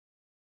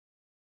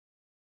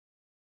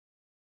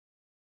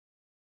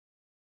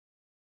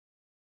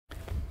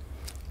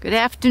Good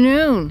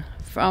afternoon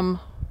from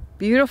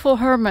beautiful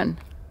Herman.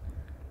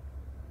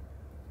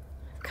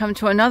 Come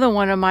to another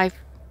one of my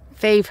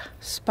fave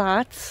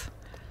spots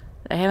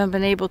that I haven't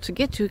been able to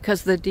get to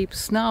because of the deep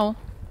snow.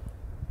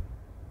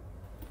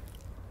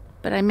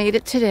 But I made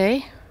it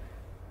today.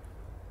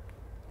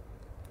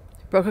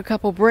 Broke a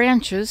couple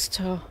branches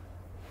to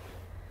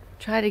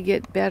try to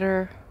get a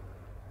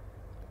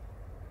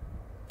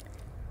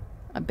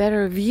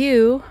better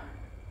view,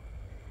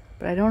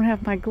 but I don't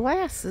have my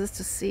glasses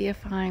to see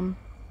if I'm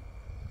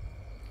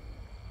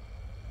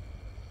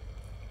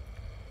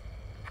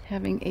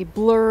having a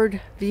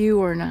blurred view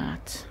or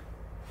not.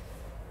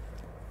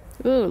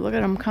 Ooh, look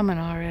at them coming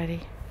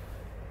already.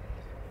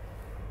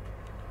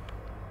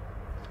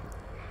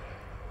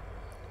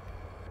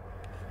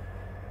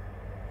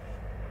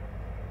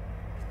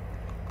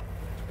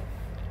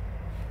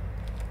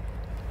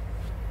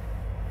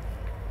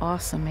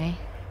 Awesome, eh?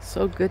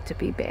 So good to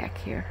be back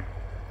here.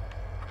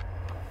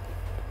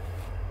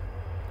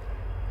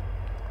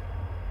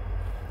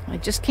 I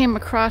just came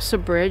across a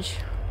bridge,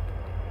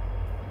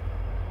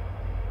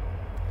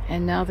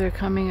 and now they're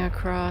coming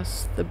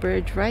across the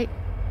bridge right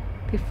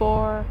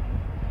before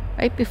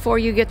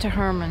you get to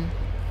Herman.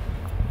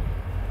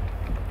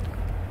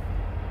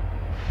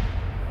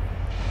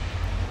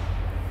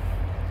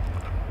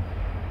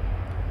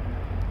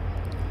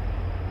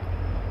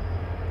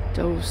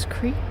 Doe's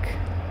Creek.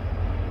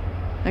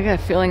 I got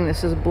a feeling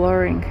this is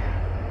blurring.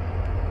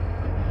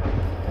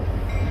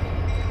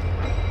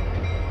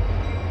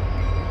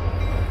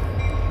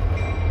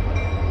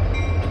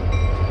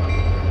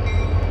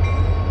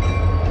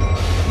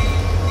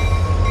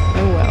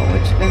 Oh well,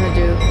 what you gonna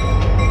do?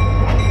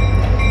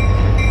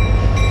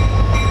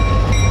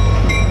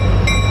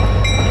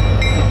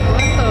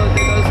 Whoa,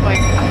 there goes my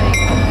thing.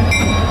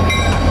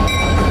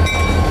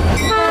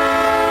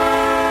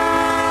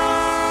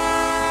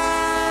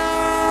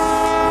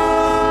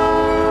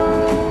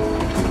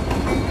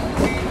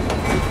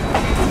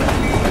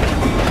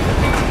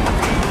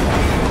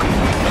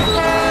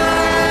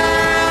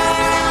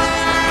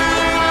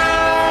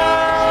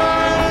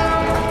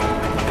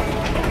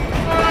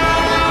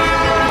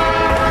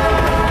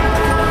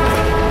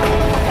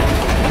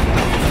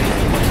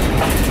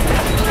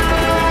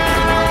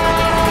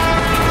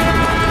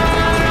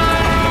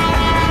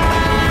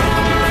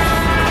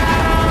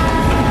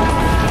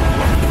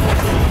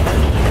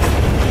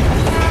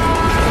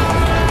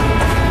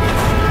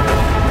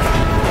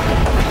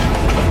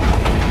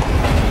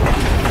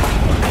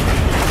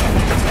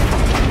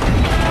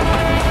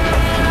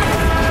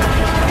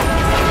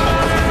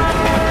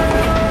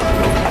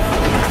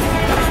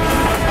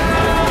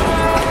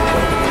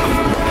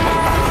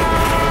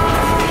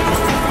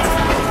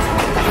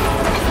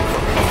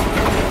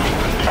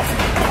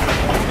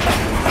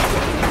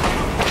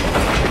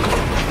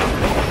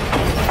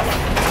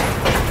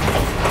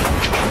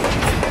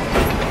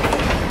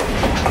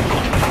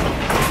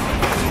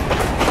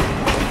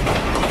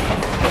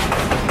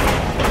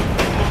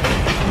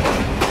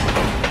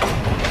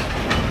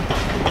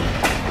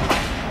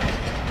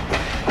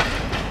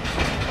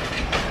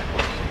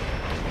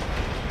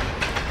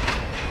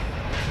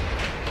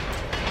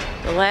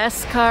 The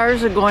last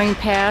cars are going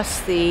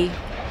past the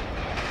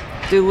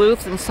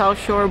Duluth and South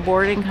Shore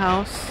boarding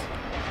house,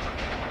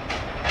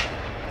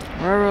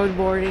 railroad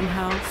boarding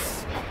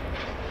house.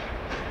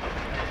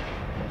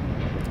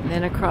 And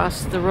then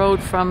across the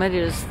road from it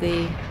is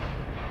the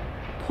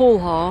pool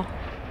hall,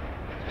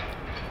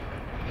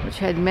 which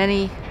did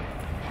many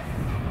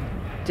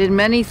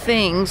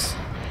things.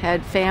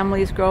 Had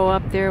families grow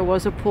up there,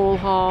 was a pool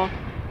hall.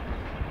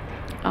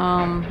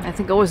 I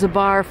think it was a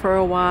bar for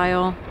a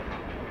while.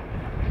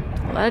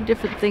 A lot of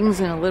different things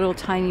in a little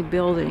tiny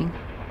building.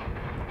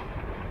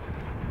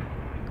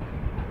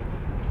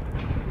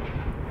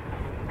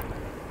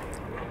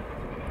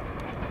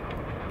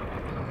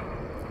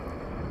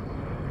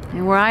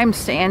 And where I'm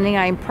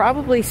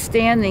probably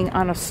standing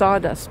on a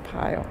sawdust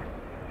pile.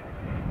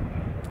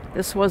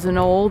 This was an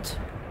old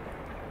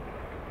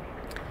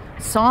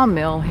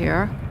sawmill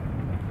here.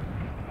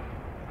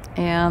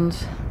 And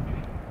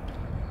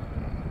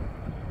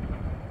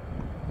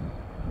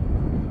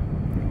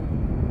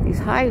these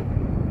high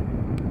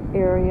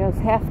areas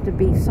have to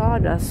be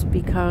sawdust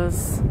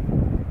because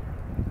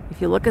if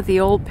you look at the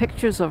old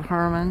pictures of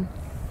Herman,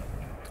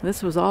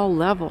 this was all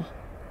level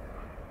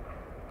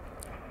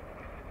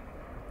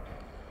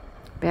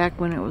back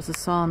when it was a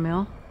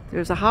sawmill.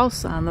 There's a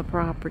house on the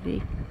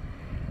property.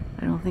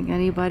 I don't think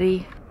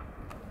anybody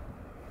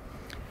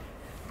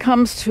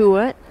comes to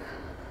it.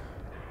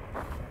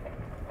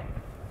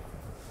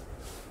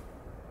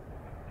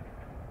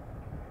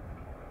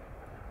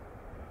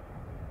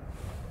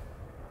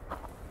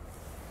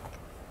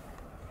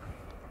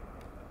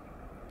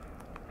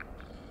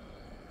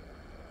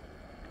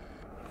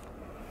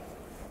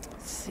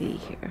 See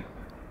here.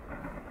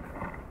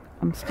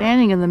 I'm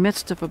standing in the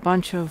midst of a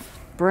bunch of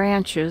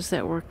branches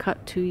that were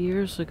cut 2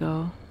 years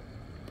ago.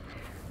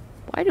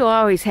 Why do I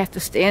always have to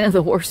stand in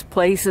the worst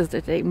places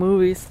to take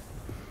movies?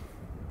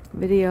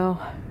 Video.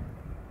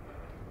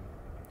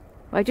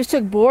 If I just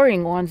took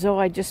boring ones, though,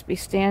 I'd just be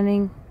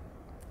standing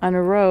on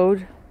a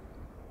road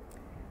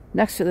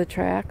next to the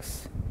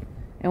tracks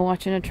and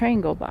watching a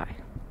train go by.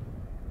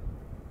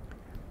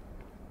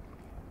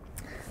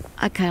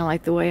 I kind of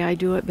like the way I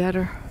do it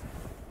better.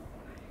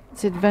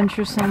 It's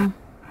adventuresome.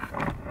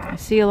 I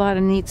see a lot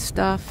of neat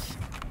stuff.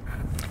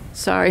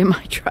 Sorry,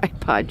 my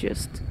tripod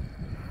just...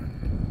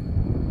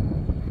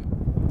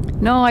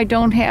 No, I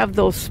don't have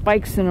those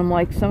spikes in them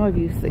like some of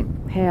you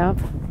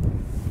have.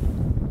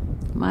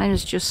 Mine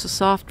is just a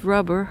soft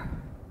rubber.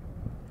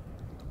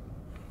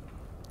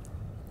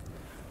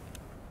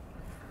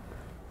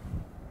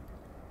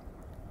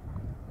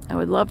 I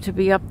would love to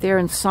be up there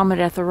and summit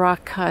at the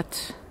rock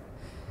cut.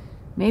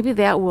 Maybe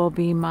that will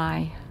be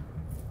my...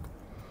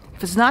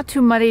 If it's not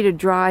too muddy to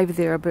drive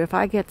there, but if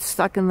I get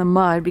stuck in the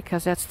mud,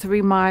 because that's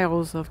 3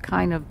 miles of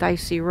kind of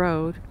dicey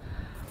road,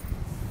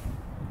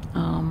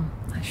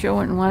 I sure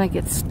wouldn't want to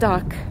get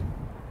stuck.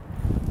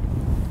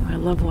 I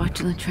love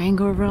watching the train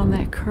go around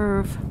that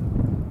curve.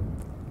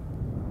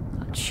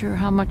 Not sure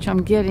how much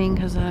I'm getting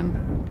because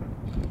I'm...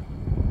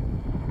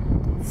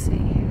 Let's see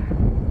here.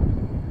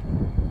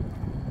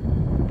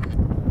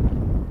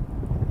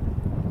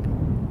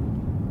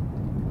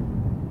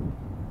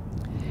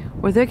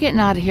 Well, they're getting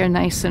out of here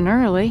nice and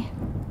early.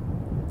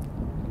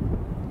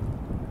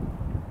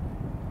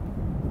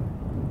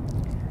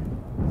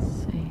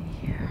 Let's see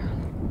here.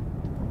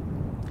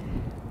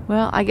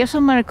 Well, I guess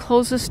I'm going to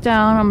close this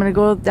down. I'm going to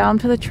go down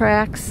to the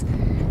tracks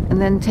and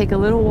then take a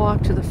little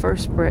walk to the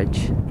first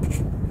bridge.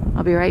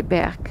 I'll be right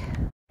back.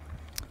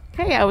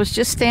 Okay, I was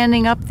just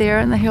standing up there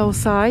on the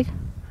hillside,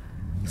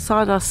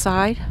 sawdust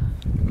side,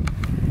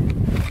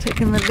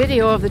 taking the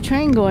video of the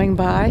train going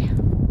by.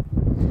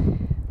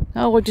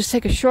 Now we'll just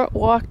take a short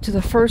walk to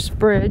the first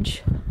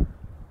bridge.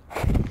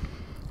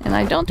 And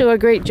I don't do a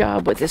great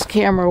job with this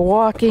camera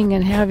walking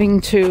and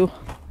having to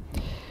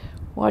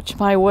watch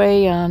my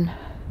way on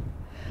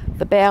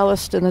the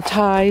ballast and the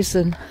ties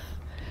and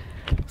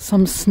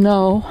some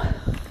snow.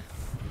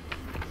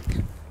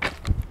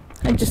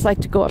 I just like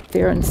to go up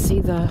there and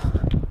see the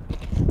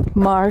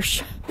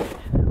marsh.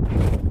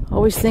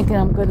 Always thinking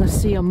I'm going to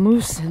see a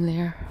moose in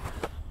there.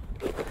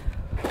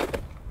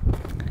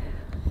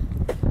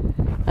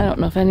 I don't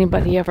know if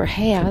anybody ever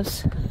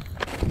has.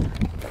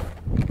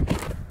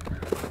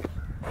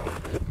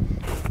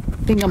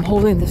 I think I'm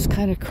holding this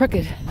kind of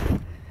crooked.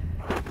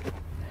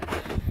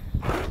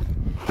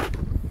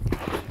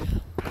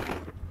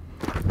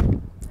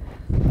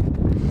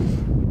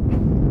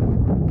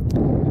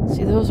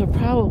 See, those are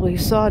probably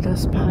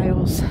sawdust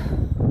piles.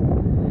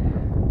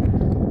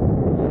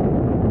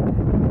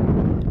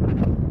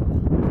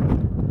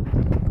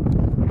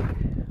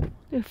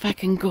 If I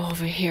can go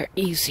over here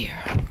easier.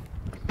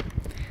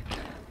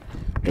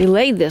 They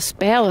laid this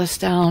ballast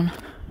down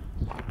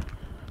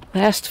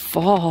last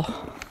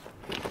fall.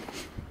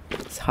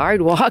 It's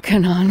hard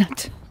walking on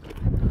it.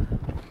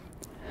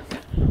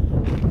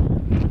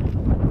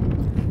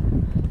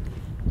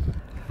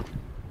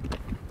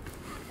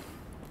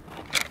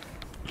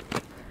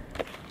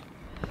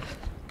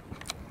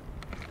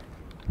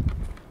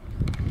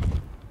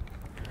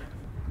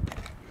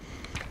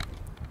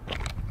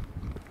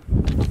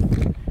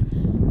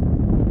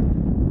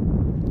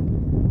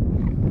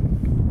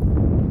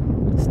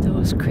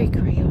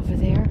 Creekery over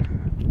there.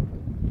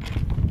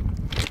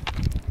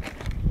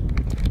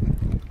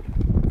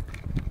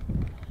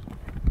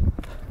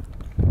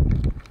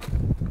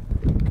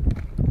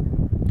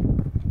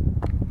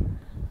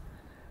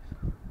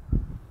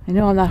 I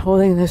know I'm not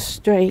holding this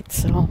straight,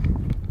 so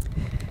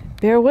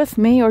bear with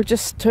me or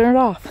just turn it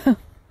off.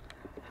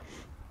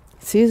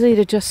 It's easy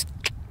to just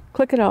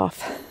click it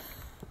off.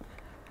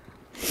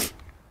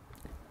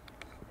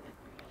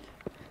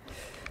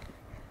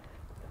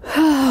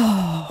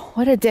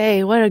 What a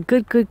day. What a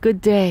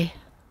good day.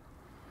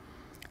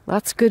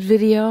 Lots of good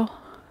video.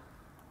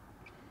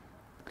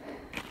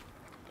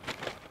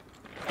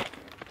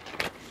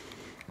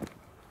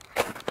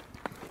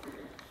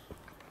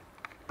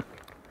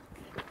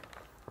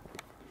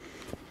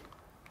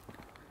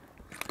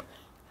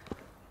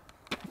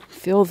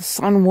 Feel the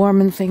sun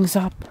warming things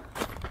up.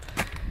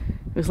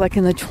 It was like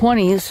in the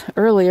 20s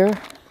earlier.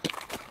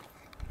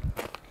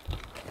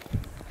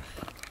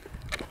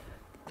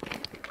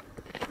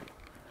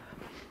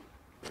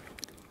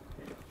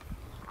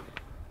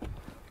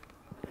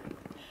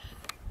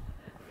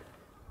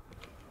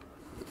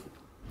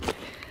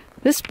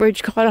 This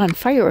bridge caught on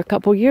fire a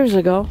couple years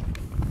ago.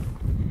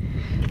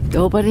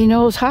 Nobody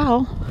knows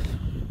how.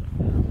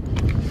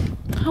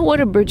 How would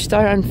a bridge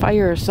start on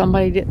fire if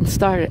somebody didn't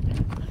start it?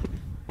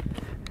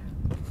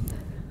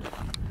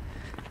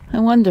 I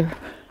wonder.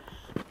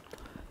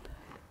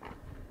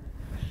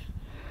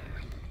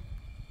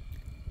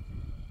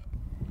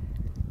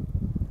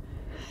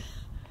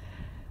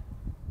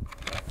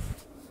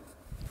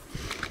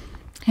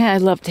 Yeah,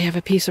 I'd love to have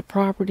a piece of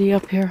property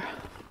up here.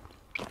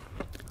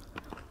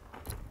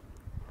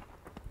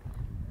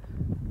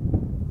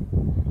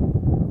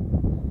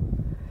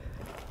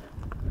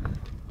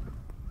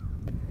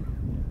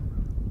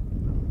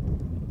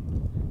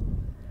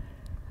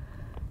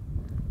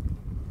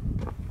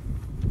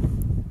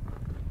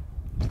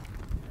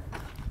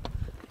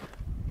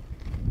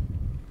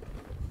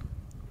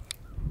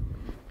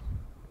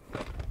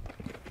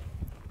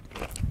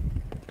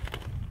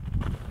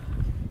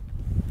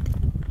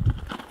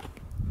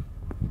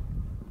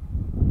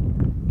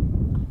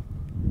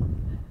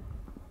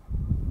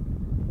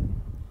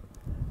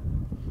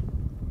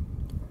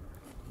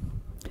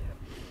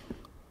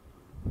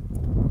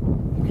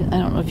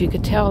 if you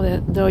could tell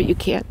that, though you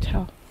can't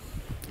tell.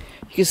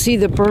 You can see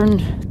the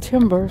burned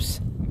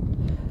timbers.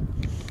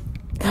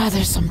 God,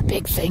 there's some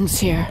big things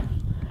here.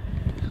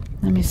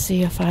 Let me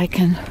see if I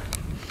can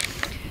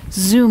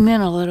zoom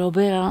in a little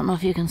bit. I don't know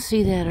if you can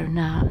see that or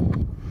not.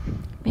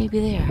 Maybe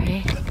there,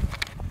 eh?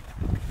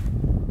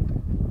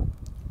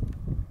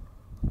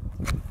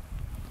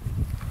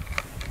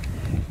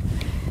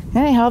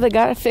 Anyhow, they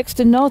got it fixed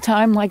in no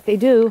time like they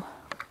do.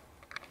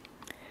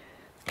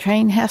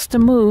 Train has to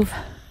move.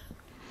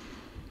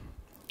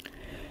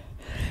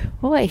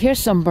 Oh wait, here's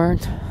some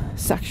burnt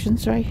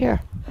sections right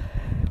here.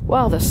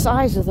 Wow, the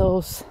size of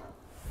those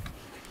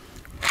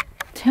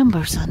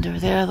timbers under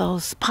there,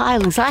 those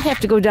pilings. I have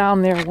to go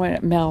down there when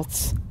it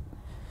melts.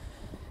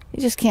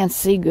 You just can't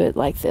see good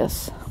like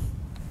this.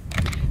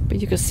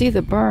 But you can see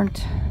the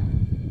burnt.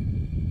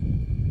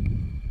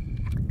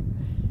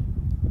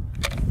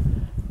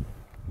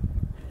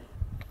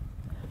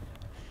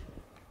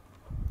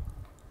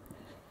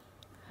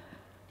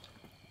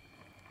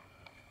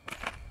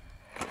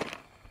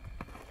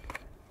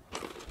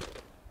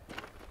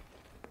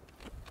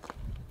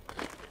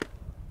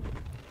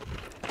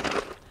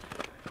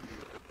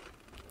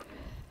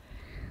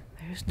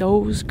 There's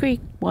Doe's Creek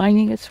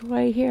winding its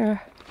way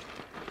here.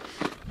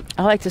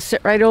 I like to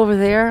sit right over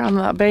there on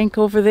the bank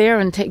over there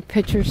and take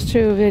pictures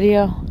too,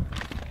 video.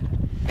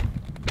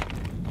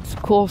 It's a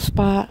cool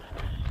spot.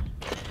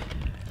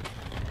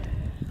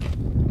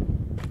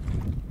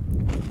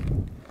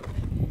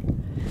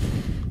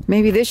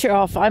 Maybe this year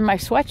I'll find my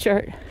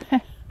sweatshirt.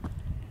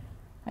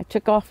 I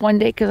took off one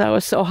day because I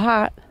was so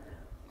hot.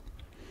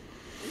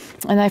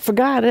 And I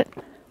forgot it.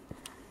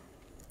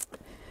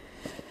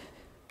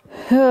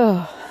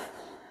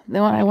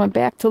 Then when I went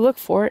back to look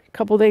for it a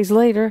couple days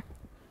later,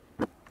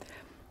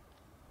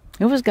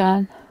 it was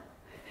gone.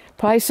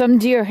 Probably some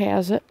deer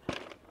has it.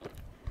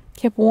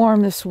 Kept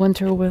warm this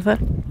winter with it.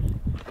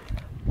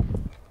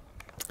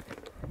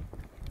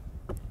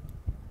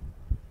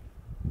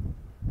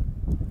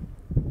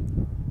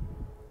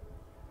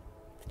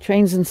 The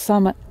train's in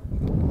Summit.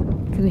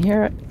 You can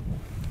hear it.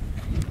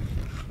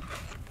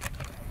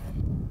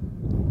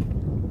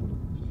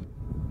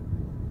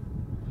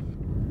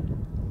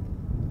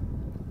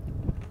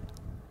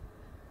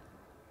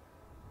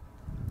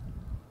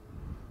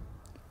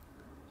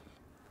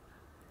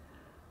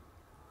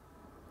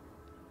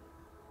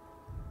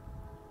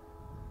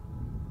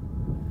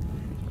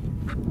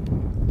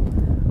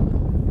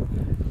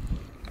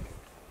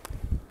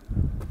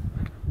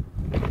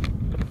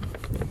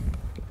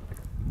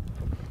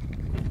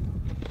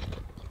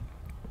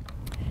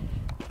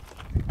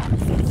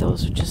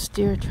 Those are just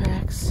deer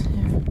tracks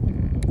here.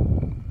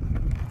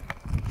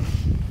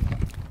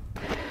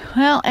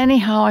 Well,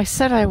 anyhow, I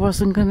said I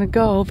wasn't going to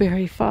go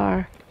very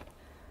far.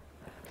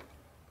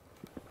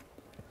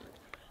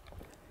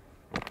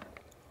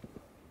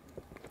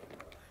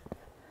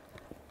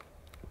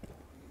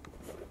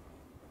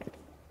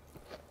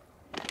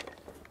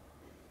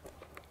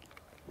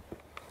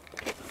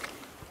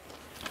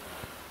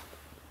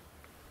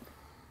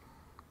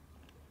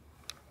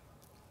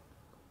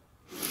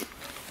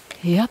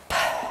 Yep.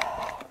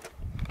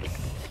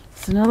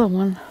 It's another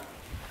one.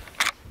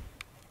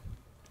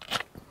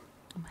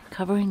 Am I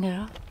covering it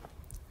up?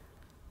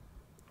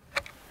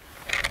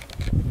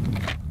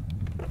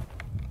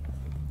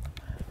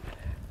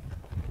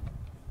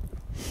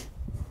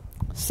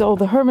 So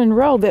the Herman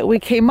Road that we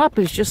came up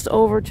is just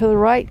over to the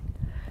right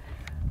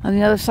on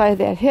the other side of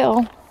that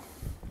hill.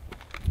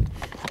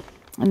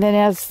 And then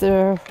as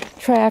the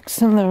tracks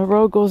and the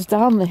road goes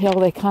down the hill,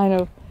 they kind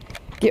of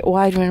get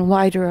wider and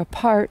wider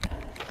apart.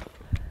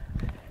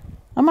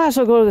 I might as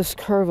well go to this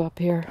curve up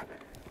here.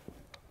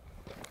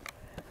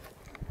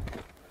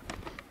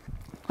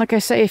 Like I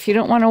say, if you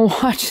don't want to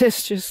watch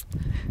this, just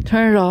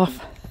turn it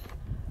off.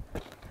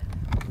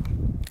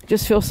 It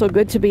just feels so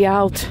good to be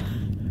out.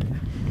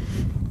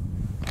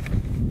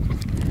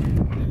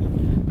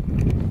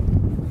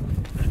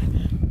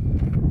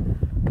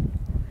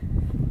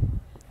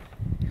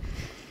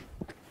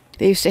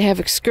 They used to have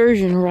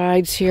excursion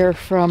rides here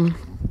from,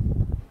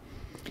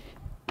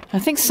 I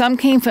think some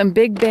came from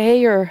Big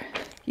Bay or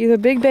either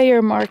Big Bay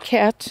or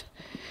Marquette.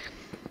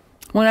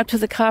 Went up to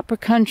the Copper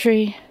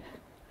Country.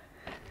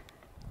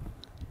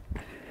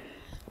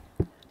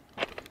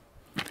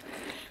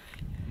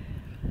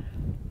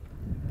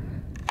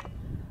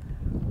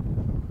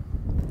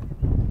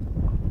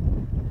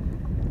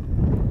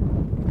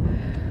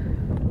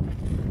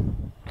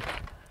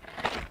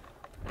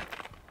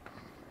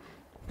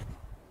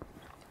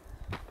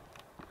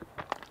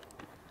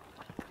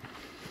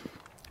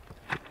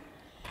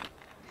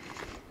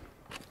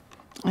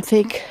 I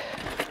think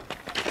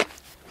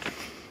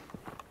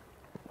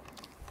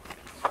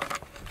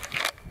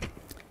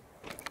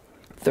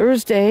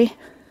Thursday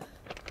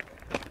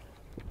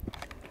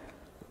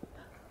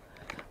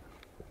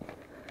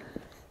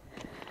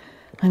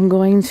I'm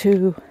going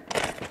to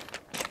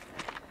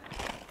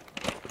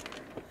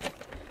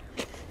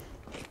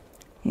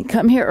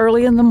come here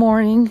early in the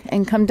morning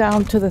and come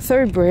down to the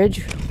third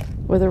bridge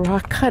where the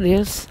rock cut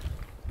is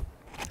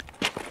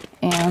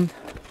and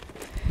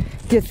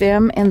get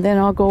them, and then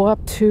I'll go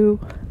up to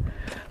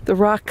the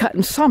rock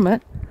cutting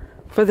summit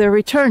for their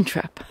return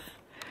trip.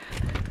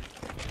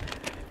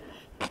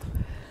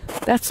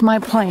 That's my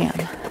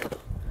plan.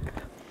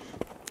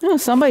 Oh,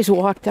 somebody's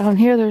walked down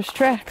here. There's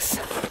tracks.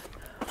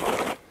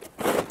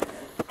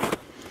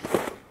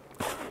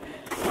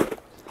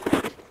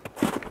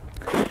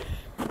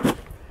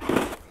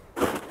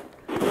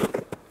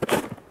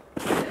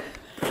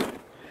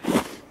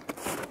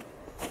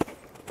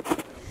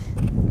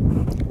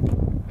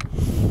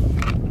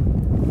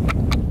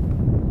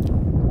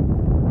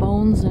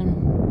 Bones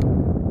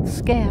and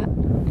scat.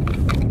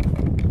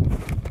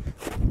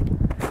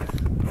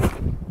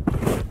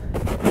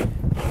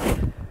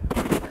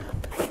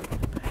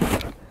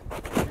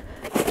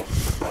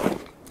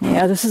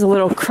 Yeah, this is a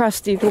little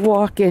crusty to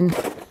walk in. I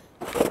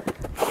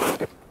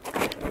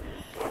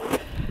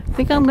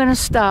think I'm gonna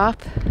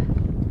stop.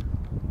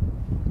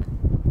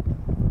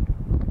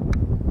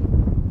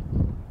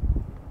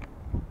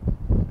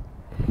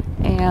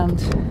 And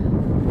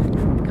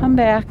come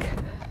back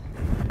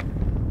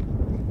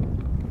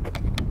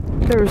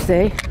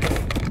Thursday.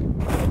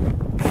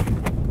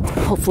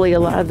 Hopefully a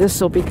lot of this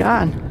will be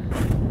gone.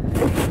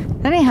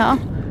 Anyhow,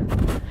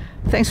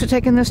 thanks for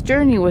taking this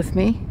journey with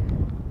me.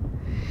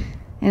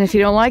 And if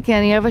you don't like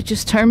any of it,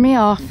 just turn me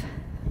off.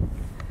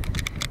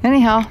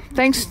 Anyhow,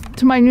 thanks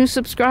to my new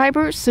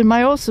subscribers and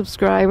my old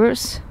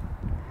subscribers.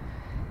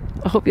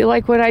 I hope you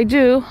like what I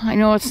do. I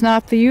know it's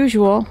not the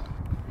usual,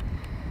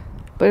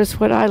 but it's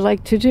what I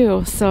like to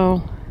do.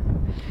 So,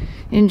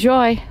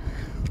 enjoy.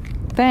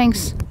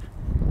 Thanks.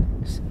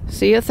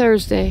 See you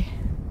Thursday.